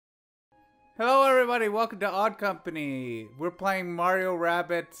Hello everybody, welcome to Odd Company. We're playing Mario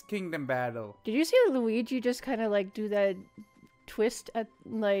Rabbids Kingdom Battle. Did you see Luigi just kind of like do that twist at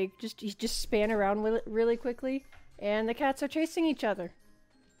like he just span around with it really quickly, and the cats are chasing each other?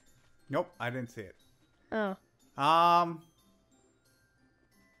 Nope, I didn't see it. Oh.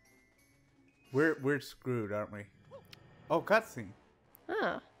 We're screwed, aren't we? Oh, cutscene.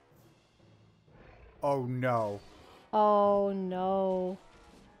 Huh. Oh no. Oh no.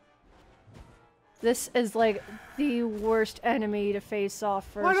 This is like the worst enemy to face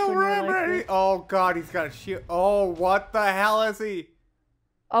off first. I don't when you're remember. like, Oh god, he's got a shield. Oh, what the hell is he?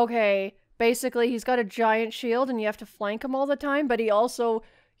 okay, basically he's got a giant shield and you have to flank him all the time, but he also,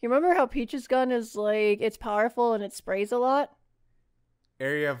 you remember how Peach's gun is like, it's powerful and it sprays a lot?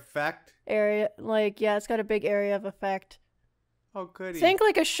 Area of effect? Yeah, it's got a big area of effect. Oh goody. Think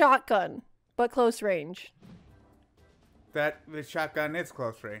like a shotgun, but close range. The shotgun is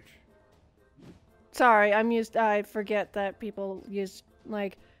close range. Sorry, I forget that people use,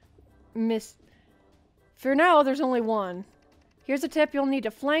 For now, there's only one. Here's a tip, you'll need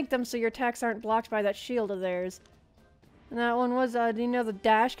to flank them so your attacks aren't blocked by that shield of theirs. And that one was, do you know the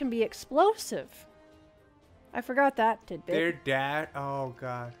dash can be explosive? I forgot that tidbit. Their dad? Oh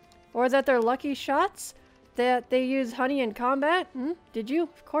god. Or that they're lucky shots? That they use honey in combat? Did you?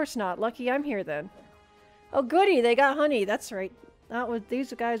 Of course not. Lucky I'm here then. Oh goody, they got honey, that's right.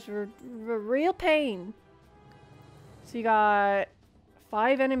 These guys were real pain. So you got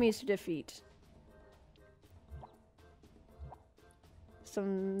 5 enemies to defeat.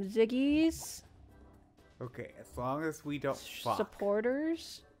 Some Ziggies. Okay, as long as we don't fuck.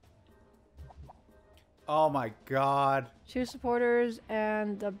 Supporters. Oh my god. 2 supporters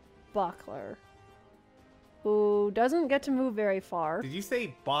and the buckler. Who doesn't get to move very far. Did you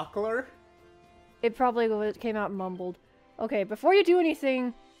say buckler? It probably came out mumbled. Okay, before you do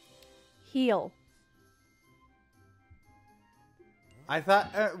anything, heal. I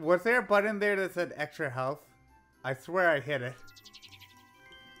thought, was there a button there that said extra health? I swear I hit it.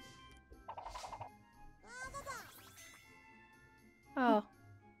 Oh.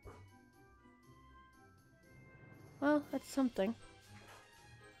 Well, that's something.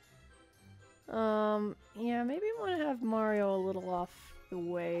 Yeah, maybe I want to have Mario a little off the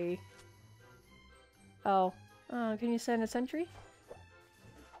way. Oh. Can you send a sentry?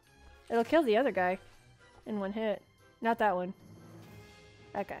 It'll kill the other guy in one hit. Not that one.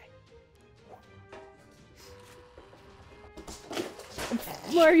 That guy.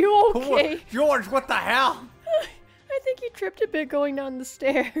 Are you okay? George, what the hell? I think you tripped a bit going down the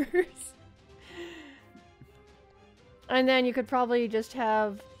stairs. And then you could probably just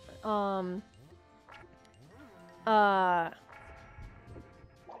have,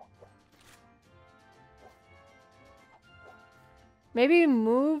 maybe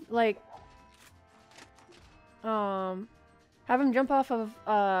move, have him jump off of,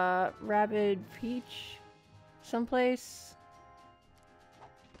 Rabbid Peach someplace.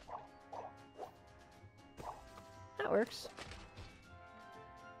 That works.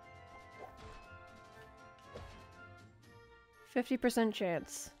 %50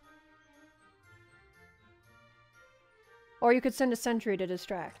 chance. Or you could send a sentry to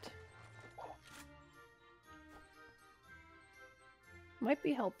distract. Might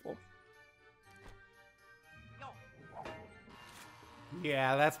be helpful.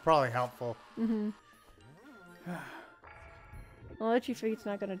 Yeah, that's probably helpful. Well, Itchy Feet's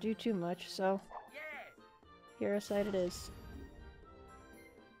not gonna do too much, so... Here aside it is.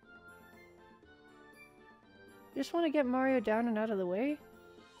 Just want to get Mario down and out of the way?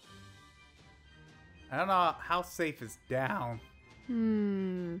 I don't know how safe is down.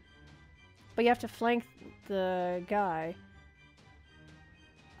 But you have to flank the guy.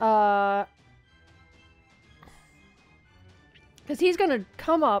 Because he's gonna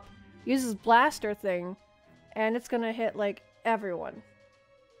come up, use his blaster thing, and it's gonna hit, like, everyone.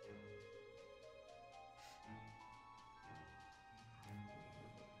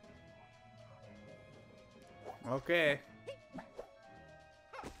 Okay.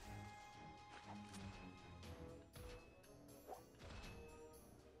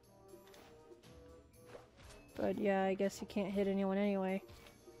 But yeah, I guess you can't hit anyone anyway.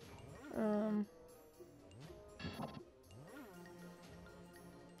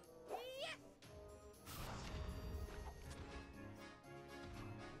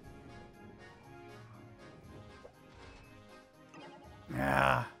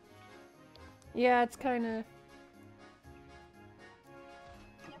 Yeah. Yeah, it's kind of...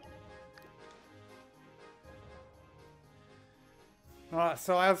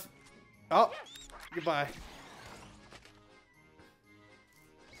 So I was... Oh, goodbye.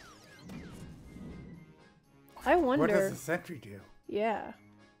 I What wonder. does the sentry do? Yeah.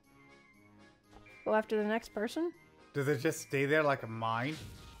 Go after the next person? Does it just stay there like a mine?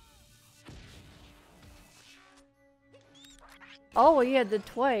 Oh, well, you had the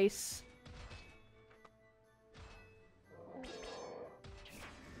twice.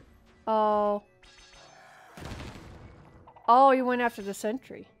 Oh. Oh, you went after the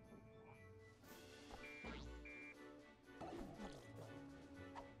sentry.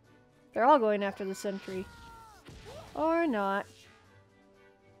 They're all going after the sentry. Or not.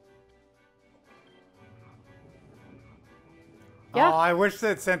 Yeah. Oh, I wish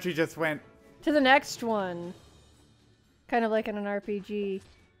that sentry just went. To the next one. Kind of like in an RPG.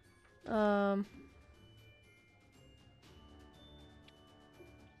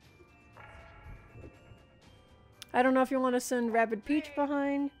 I don't know if you want to send Rabid Peach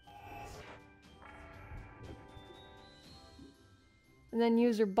behind. And then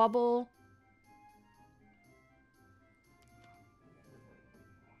use her bubble.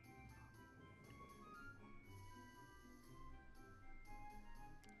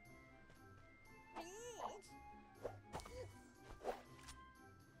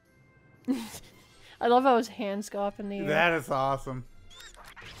 I love how his hands go up in the air. That is awesome.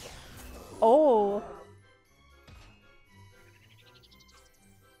 Oh.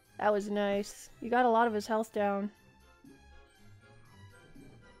 That was nice. You got a lot of his health down.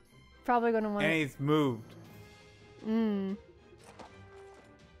 Probably gonna want. And he's moved. Mmm.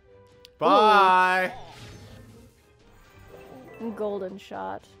 Bye. Golden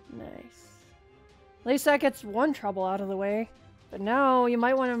shot. Nice. At least that gets one trouble out of the way. But now you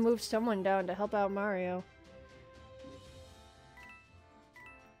might want to move someone down to help out Mario.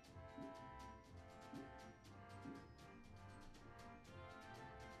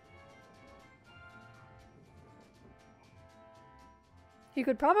 You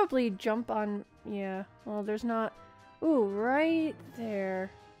could probably jump on... Yeah, well, there's not... Ooh, right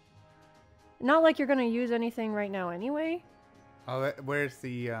there. Not like you're gonna use anything right now anyway. Oh, where's the,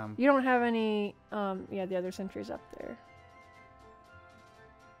 You don't have any... Yeah, the other sentry's up there.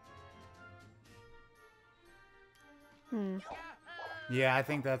 Yeah, I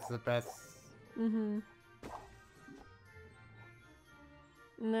think that's the best. And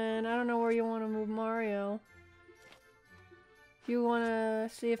then, I don't know where you want to move Mario. You want to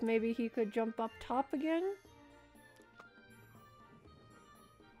see if maybe he could jump up top again?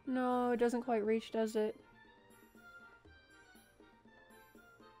 No, it doesn't quite reach, does it?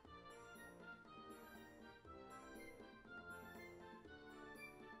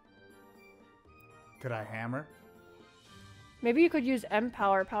 Could I hammer? Maybe you could use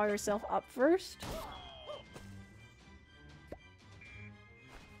M-Power, power yourself up first?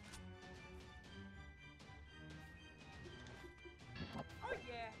 Oh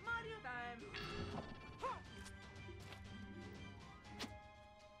yeah, Mario time.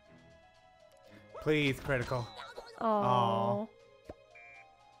 Please, critical. Oh.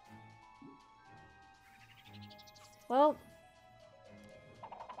 Well.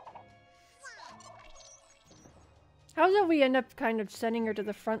 How's it we end up kind of sending her to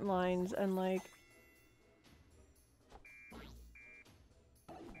the front lines and like...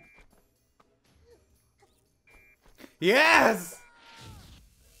 Yes!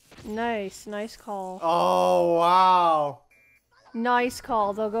 Nice, nice call. Oh, wow. Nice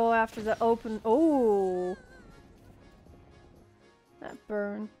call. They'll go after the open... Oh! That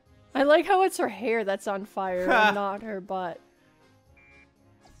burn. I like how it's her hair that's on fire and not her butt.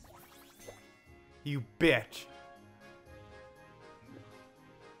 You bitch.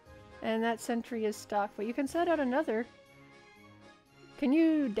 And that sentry is stuck, but you can set out another. Can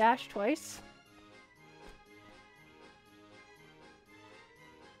you dash twice?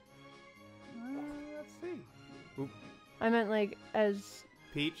 Let's see. Oop. I meant like as...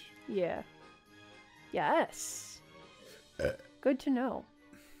 Peach? Yeah. Yes. Good to know.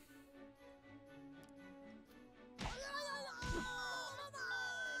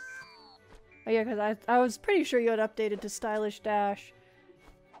 Oh yeah, because I was pretty sure you had updated to Stylish Dash.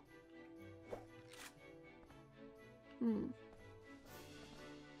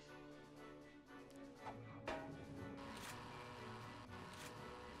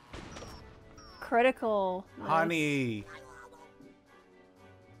 Critical. Nice. Honey.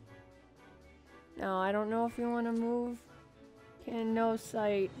 No, I don't know if you want to move. Can no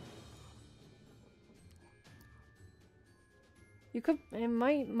sight. You could. It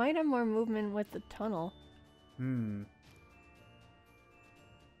might have more movement with the tunnel.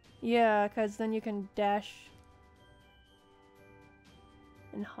 Yeah, because then you can dash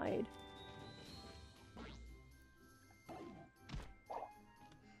and hide.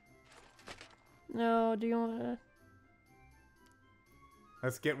 No, do you want to?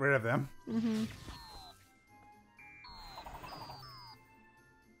 Let's get rid of them. Mm-hmm.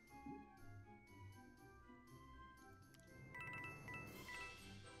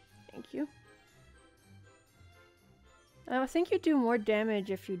 Thank you. I think you do more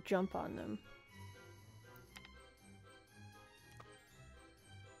damage if you jump on them.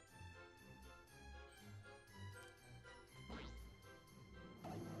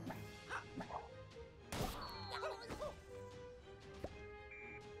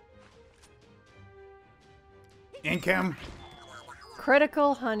 Ink him.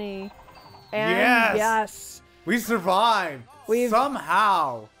 Critical honey. And Yes! yes. We survived!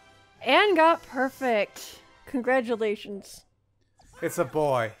 Somehow! And got perfect. Congratulations. It's a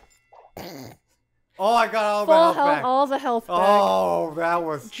boy. Oh, I got all the Full health health, back. all the health back. Oh, that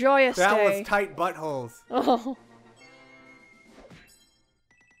was... Joyous That day. was tight buttholes. Oh.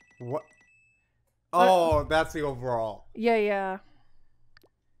 What? Oh, that's the overall. Yeah, yeah.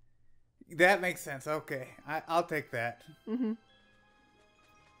 That makes sense. Okay. I'll take that. Mm-hmm.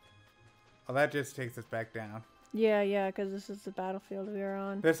 Oh, that just takes us back down. Yeah, yeah, because this is the battlefield we are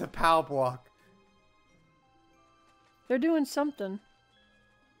on. There's a POW block. They're doing something.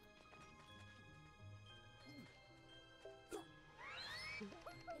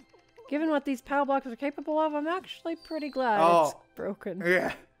 Given what these POW blocks are capable of, I'm actually pretty glad it's broken.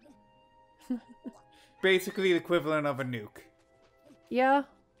 Yeah. Basically the equivalent of a nuke. Yeah.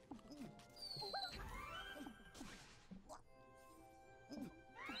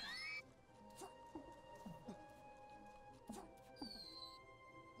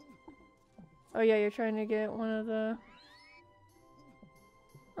 Oh yeah, you're trying to get one of the...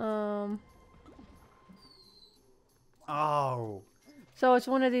 Oh. So it's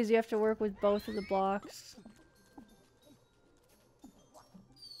one of these, you have to work with both of the blocks.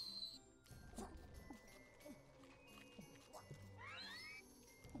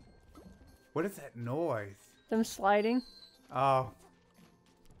 What is that noise? Them sliding. Oh.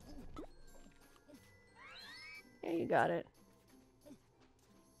 Yeah, you got it.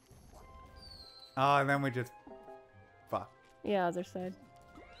 Oh, and then we just... Fuck. Yeah, other side.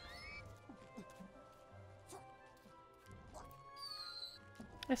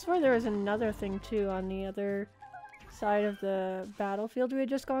 I swear there was another thing too on the other side of the battlefield we had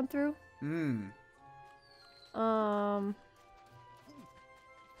just gone through. Hmm.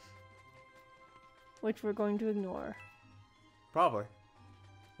 Which we're going to ignore. Probably.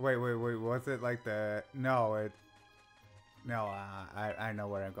 Wait. Was it like the... No, it... No, I know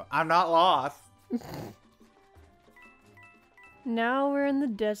where I'm going. I'm not lost. Now we're in the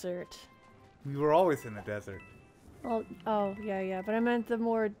desert. We were always in the desert. Oh, yeah, but I meant the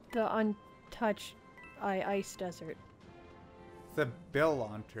untouched ice desert. The bill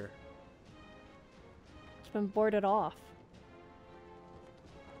launcher. It's been boarded off.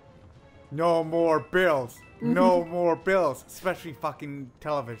 No more bills. No more bills. Especially fucking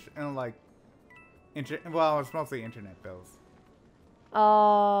television and like... Well, it's mostly internet bills.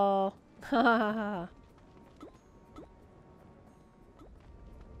 Oh. Hahaha.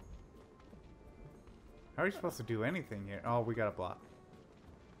 How are you supposed to do anything here? Oh, we got a block.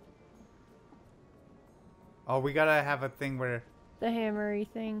 Oh, we gotta have a thing where... The hammery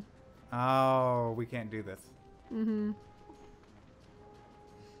thing. Oh, we can't do this. Mm-hmm.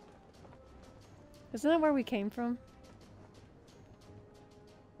 Isn't that where we came from?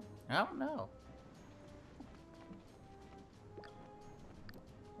 I don't know.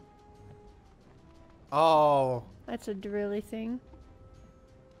 Oh. That's a drilly thing.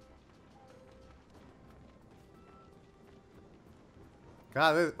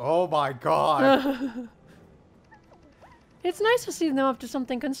 God, this... Oh my god. It's nice to see them up to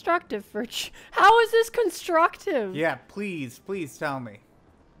something constructive for How is this constructive? Yeah, please tell me.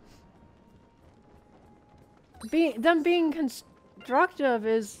 Them being constructive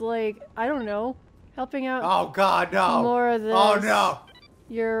is like, I don't know, helping out Oh god, no. more of this. Oh no.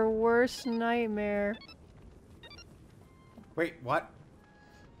 Your worst nightmare. Wait, what?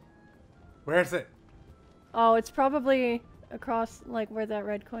 Where is it? Oh, it's probably across, like, where that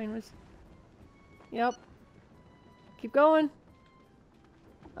red coin was. Yep. Keep going.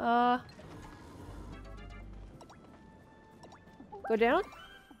 Go down?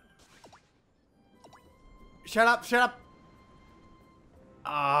 Shut up, shut up.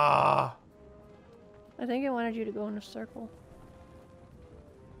 Ah. I think it wanted you to go in a circle.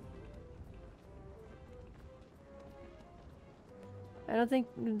 I don't think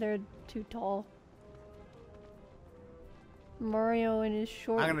they're too tall. Mario and his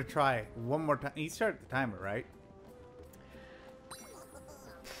short... I'm gonna try one more time. You started the timer, right?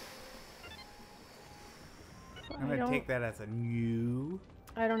 I'm gonna take that as a new.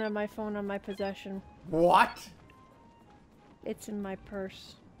 I don't have my phone on my possession. What? It's in my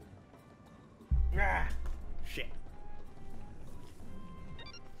purse. Ah, shit.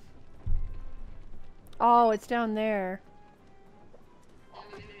 Oh, it's down there.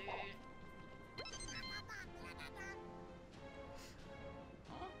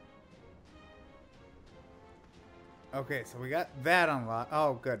 Okay, so we got that unlocked.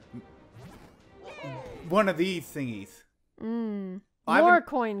 Oh, good. One of these thingies. More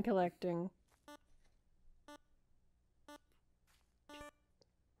coin collecting.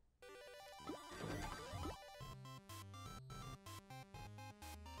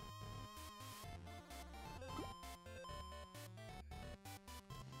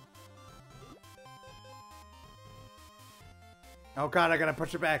 Oh god, I gotta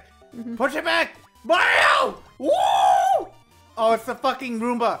push it back. Push it back! Mario! Woo! Oh, it's the fucking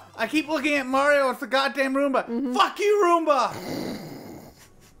Roomba. I keep looking at Mario, it's the goddamn Roomba. Fuck you, Roomba!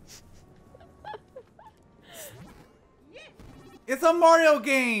 It's a Mario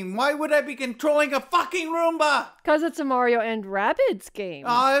game. Why would I be controlling a fucking Roomba? Because it's a Mario and Rabbids game.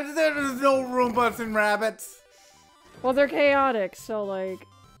 There's no Roombas and rabbits. Well, they're chaotic, so like...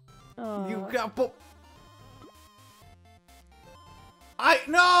 You got...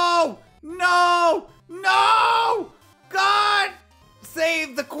 No! No! No! God!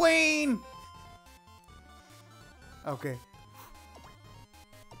 Save the queen! Okay.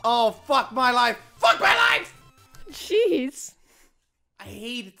 Oh, fuck my life! Fuck my life! Jeez. I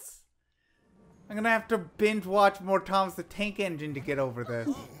hate it. I'm gonna have to binge watch more Thomas the Tank Engine to get over this.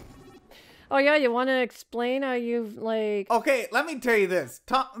 Oh yeah, you want to explain how you've like... Okay, let me tell you this.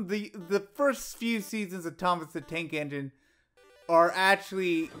 The first few seasons of Thomas the Tank Engine are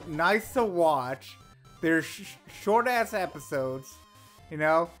actually nice to watch. They're short-ass episodes, you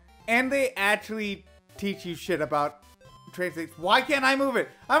know? And they actually teach you shit about train states. Why can't I move it?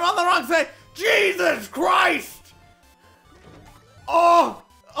 I'm on the wrong side! Jesus Christ! Oh!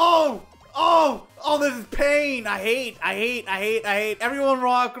 Oh! Oh! Oh, this is pain! I hate. Everyone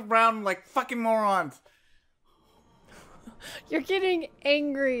walk around like fucking morons. You're getting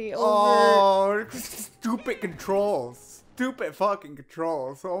angry over... Oh, stupid controls. Stupid fucking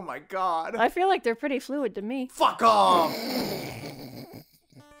controls. Oh my god. I feel like they're pretty fluid to me. Fuck off!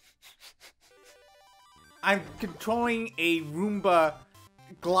 I'm controlling a Roomba.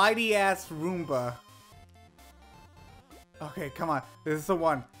 Glidey-ass Roomba. Okay, come on. This is the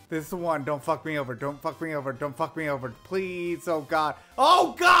one. This is the one. Don't fuck me over. Don't fuck me over. Don't fuck me over. Please. Oh god.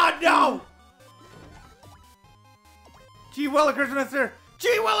 Oh god, no! Gee Willikers, mister!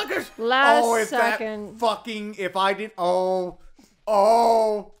 Gee Willikers! Last second. That fucking... If I did... Oh.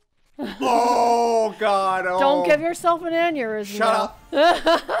 Oh. Oh, God. Oh. Don't give yourself an aneurysm. Shut up.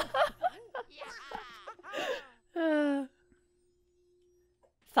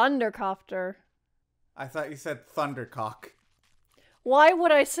 Thundercopter. I thought you said Thundercock. Why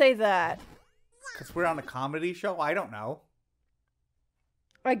would I say that? Because we're on a comedy show? I don't know.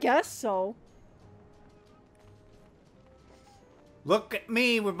 I guess so. Look at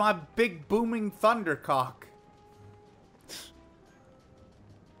me with my big booming Thundercock.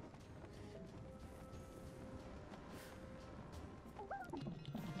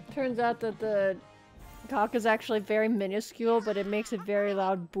 Turns out that the cock is actually very minuscule, but it makes a very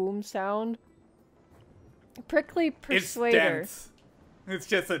loud boom sound. Prickly Persuader. It's dense. It's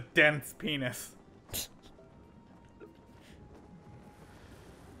just a dense penis.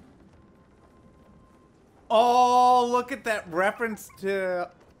 Oh, look at that reference to...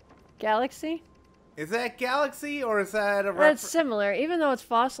 Galaxy? Is that Galaxy or is that a reference? It's similar. Even though it's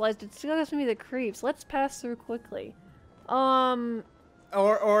fossilized, it still gives me the creeps. Let's pass through quickly. Or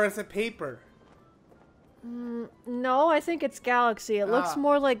is it paper? No, I think it's Galaxy. It looks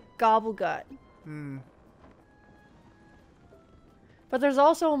more like Gobblegut. But there's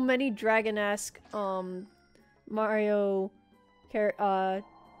also many dragon-esque, Mario...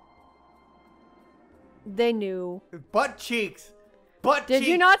 They knew. Butt cheeks! Butt cheeks! Did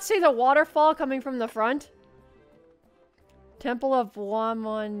you not see the waterfall coming from the front? Temple of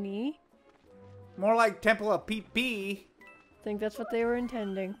Wamani? More like Temple of PP. I think that's what they were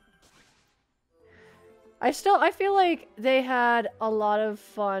intending. I feel like they had a lot of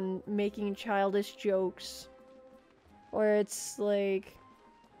fun making childish jokes. Where it's like...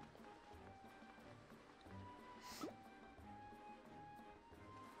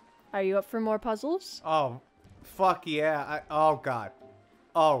 Are you up for more puzzles? Oh, fuck yeah. Oh, God.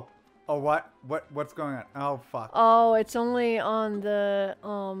 Oh. Oh, what? What's going on? Oh, fuck. Oh, it's only on the,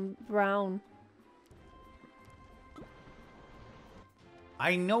 brown.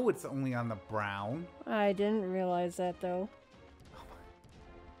 I know it's only on the brown. I didn't realize that though.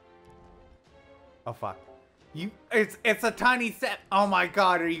 Oh fuck. It's a tiny set. Oh my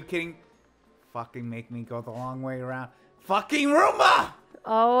god, are you kidding? Fucking make me go the long way around. Fucking Rumba!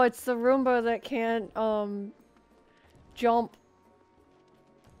 Oh, it's the Rumba that can't jump.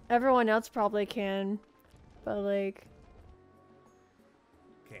 Everyone else probably can, but like.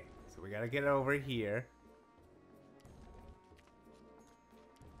 Okay, so we gotta get over here.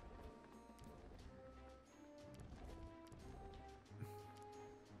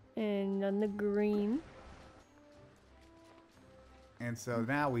 And on the green. And so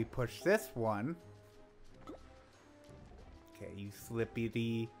now we push this one. Okay, you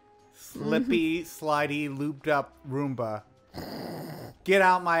slippy, slidey, looped up Roomba. Get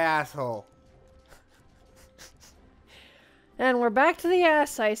out my asshole. And we're back to the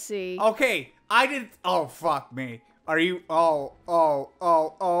ass, I see. Okay, I didn't. Oh, fuck me. Are you. Oh. Oh,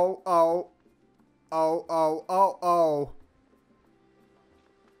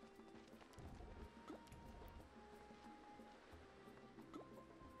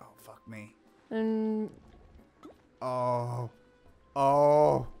 fuck me. And. Oh.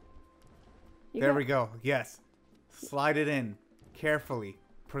 There we go. Yes. Slide it in. Carefully.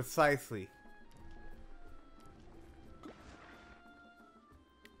 Precisely.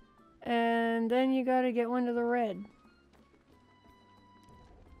 And then you gotta get one to the red.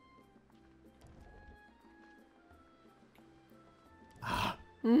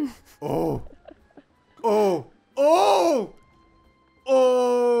 Oh. Oh,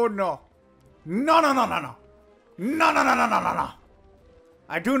 no. No. No.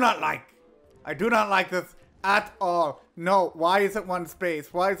 I do not like this at all. No, why is it one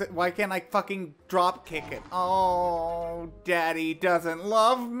space? Why can't I fucking drop kick it? Oh, Daddy doesn't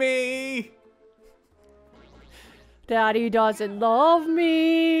love me. Daddy doesn't love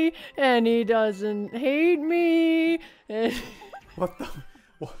me, and he doesn't hate me. What the?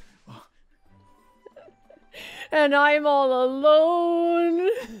 What? And I'm all alone.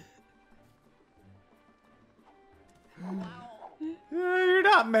 You're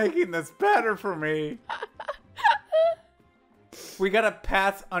not making this better for me. We gotta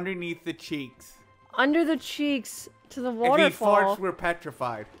pass underneath the cheeks. Under the cheeks to the waterfall. If he farts, we're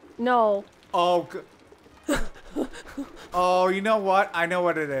petrified. No. Oh, oh, you know what? I know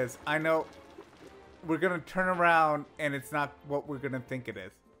what it is. I know. We're gonna turn around, and it's not what we're gonna think it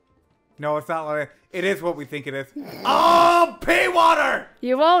is. No, it's not like it is what we think it is. Oh, pea water!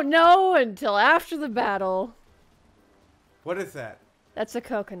 You won't know until after the battle. What is that? That's a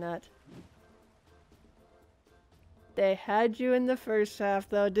coconut. They had you in the first half,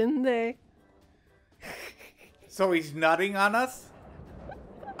 though, didn't they? So he's nutting on us?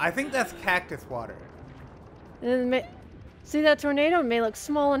 I think that's cactus water. And see, that tornado may look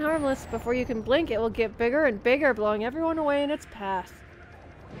small and harmless. Before you can blink, it will get bigger and bigger, blowing everyone away in its path.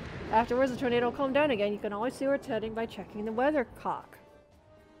 Afterwards, the tornado will calm down again. You can always see where it's heading by checking the weather cock.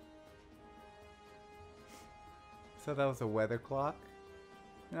 So that was a weather clock?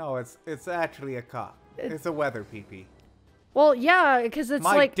 No, it's actually a cock. It's a weather pee-pee. Well, yeah, because it's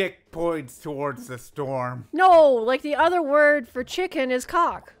My like... dick points towards the storm. No, like the other word for chicken is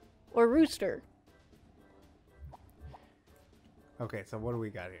cock. Or rooster. Okay, so what do we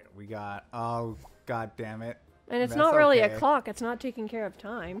got here? We got... Oh, god damn it. And it's That's not really okay. a clock. It's not taking care of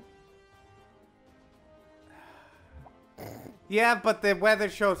time. Yeah, but the weather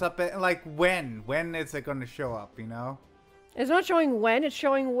shows up at, like, when? When is it going to show up, you know? It's not showing when, it's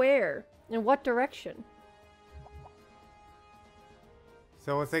showing where. In what direction.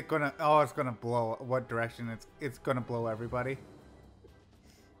 So is it going to... Oh, it's going to blow... What direction? It's going to blow everybody?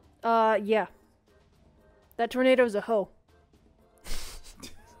 Yeah. That tornado's a hoe.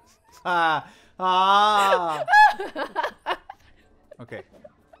 Okay.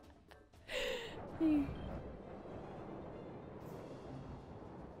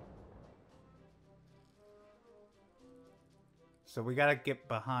 So we gotta get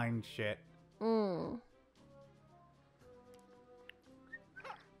behind shit. Mm.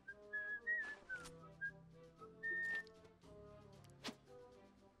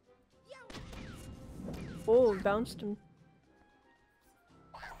 Oh, bounced him.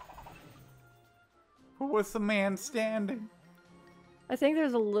 Where was the man standing? I think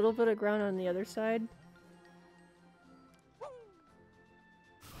there's a little bit of ground on the other side.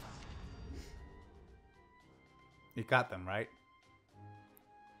 You got them, right?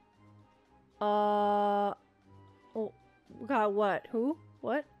 Oh, got what? Who?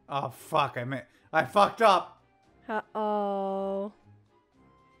 What? Oh, fuck, I fucked up! Oh.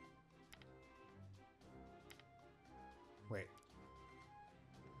 Wait.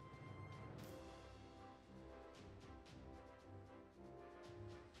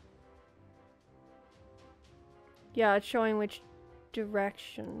 Yeah, it's showing which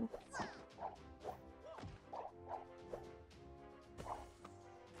direction.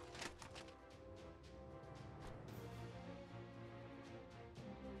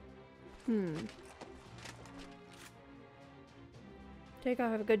 Take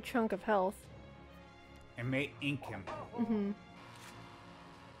off a good chunk of health. And may ink him. Mm-hmm.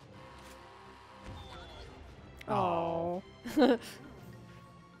 Oh. Let's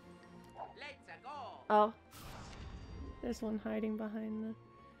go. Oh. There's one hiding behind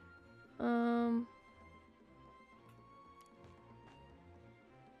the...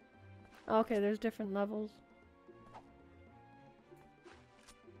 Okay, there's different levels.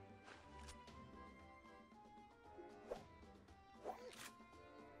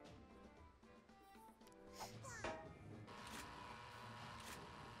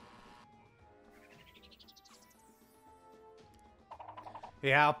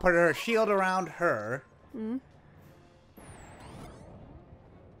 Yeah, I'll put her shield around her. Hmm?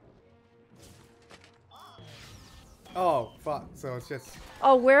 Oh, fuck. So it's just...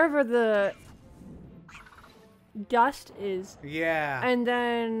 Oh, wherever the dust is. Yeah. And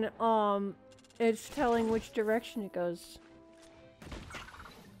then, it's telling which direction it goes.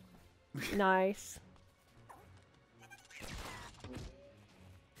 Nice.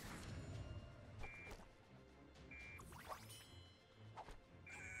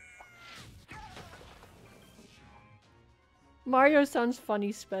 Mario sounds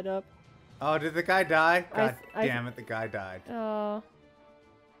funny sped up. Oh, did the guy die? God I damn it, the guy died.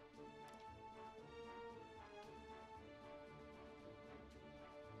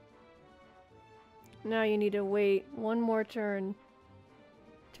 Now you need to wait one more turn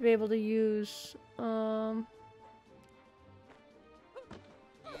to be able to use,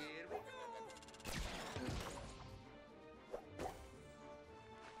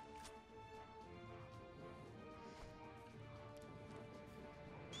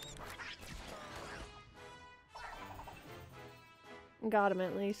 got him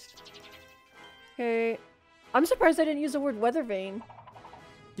at least. Okay. I'm surprised I didn't use the word weather vane.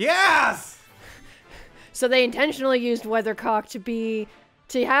 Yes! So they intentionally used weathercock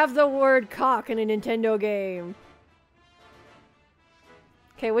to have the word cock in a Nintendo game.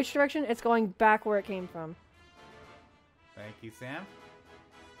 Okay, which direction? It's going back where it came from. Thank you, Sam.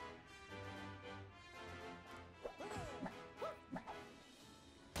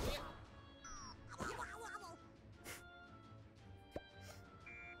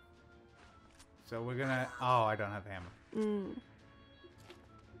 So we're gonna... Oh, I don't have hammer.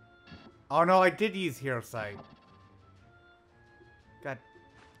 Oh no, I did use Hero Sight. God.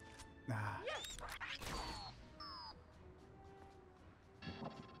 Ah.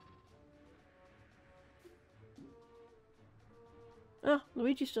 Oh,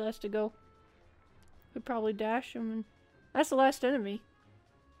 Luigi still has to go. Could probably dash him, and that's the last enemy.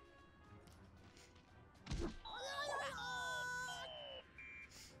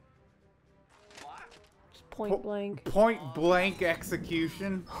 Just point blank. Point blank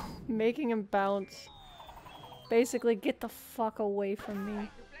execution. Making him bounce. Basically, get the fuck away from me.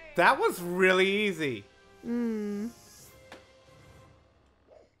 That was really easy.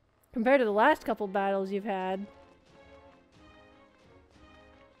 Compared to the last couple battles you've had.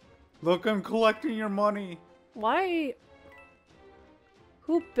 Look, I'm collecting your money. Why?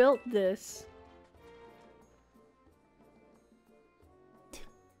 Who built this?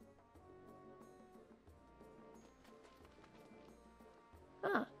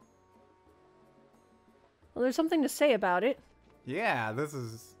 Huh. Well, there's something to say about it. Yeah, this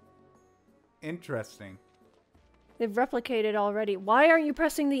is interesting. They've replicated already. Why aren't you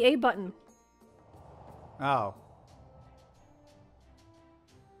pressing the A button? Oh.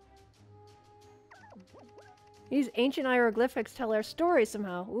 These ancient hieroglyphics tell our story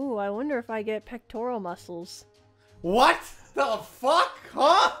somehow. Ooh, I wonder if I get pectoral muscles. What the fuck?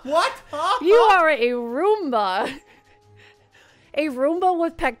 Huh? What? Huh? You are a Roomba! A Roomba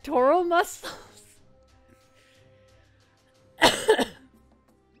with pectoral muscles?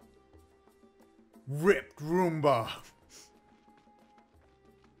 Ripped Roomba.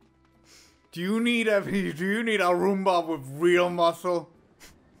 Do you need a Roomba with real muscle?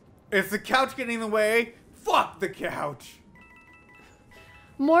 Is the couch getting in the way? Fuck the couch.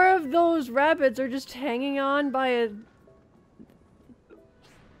 More of those Rabbids are just hanging on by a...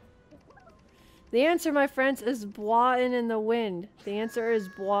 The answer, my friends, is blowing in the wind. The answer is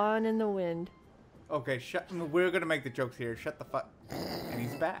blowing in the wind. Okay, we're gonna make the jokes here. Shut the fuck. And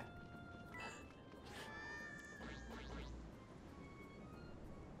he's back.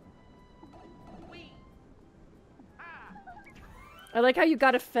 I like how you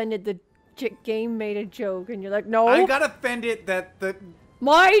got offended the game made a joke, and you're like, no. I got offended that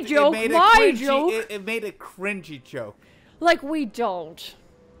my joke, my joke. It made a cringy joke. Like we don't.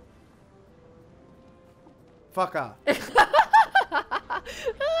 Fuck off.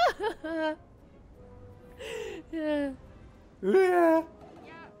 Yeah. Yeah.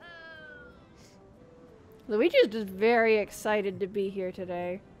 Luigi's just very excited to be here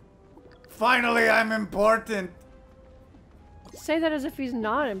today. Finally, I'm important. Say that as if he's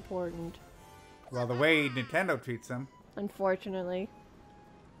not important. Well, the way Nintendo treats him. Unfortunately.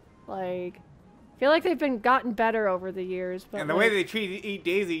 Like, I feel like they've been gotten better over the years. But And the way they treat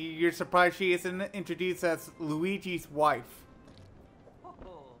Daisy, you're surprised she isn't introduced as Luigi's wife.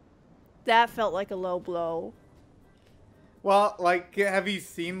 that felt like a low blow. Well, like, have you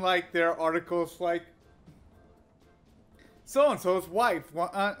seen, like, their articles, like, so-and-so's wife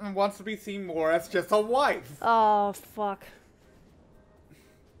wants to be seen more as just a wife. Oh, fuck.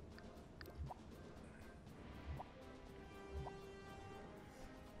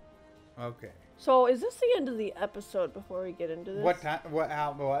 Okay. So, is this the end of the episode before we get into this? What time? What?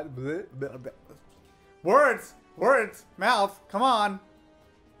 How? What? Bleh, bleh, bleh. Words! Words! Mouth! Come on!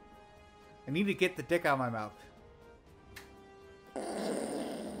 I need to get the dick out of my mouth.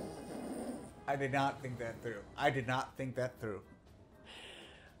 I did not think that through. I did not think that through.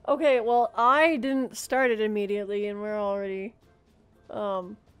 Okay, well, I didn't start it immediately, and we're already...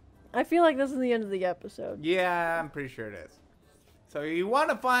 I feel like this is the end of the episode. Yeah, I'm pretty sure it is. So you want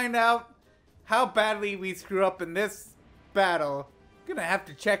to find out how badly we screw up in this battle, you're gonna have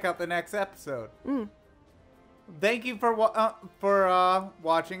to check out the next episode. Thank you for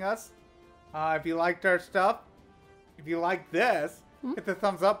watching us. If you liked our stuff, if you like this, hit the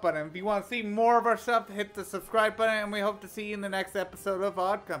thumbs up button. If you want to see more of our stuff, hit the subscribe button, and we hope to see you in the next episode of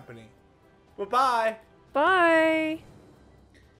Odd Company. Bye-bye. Bye!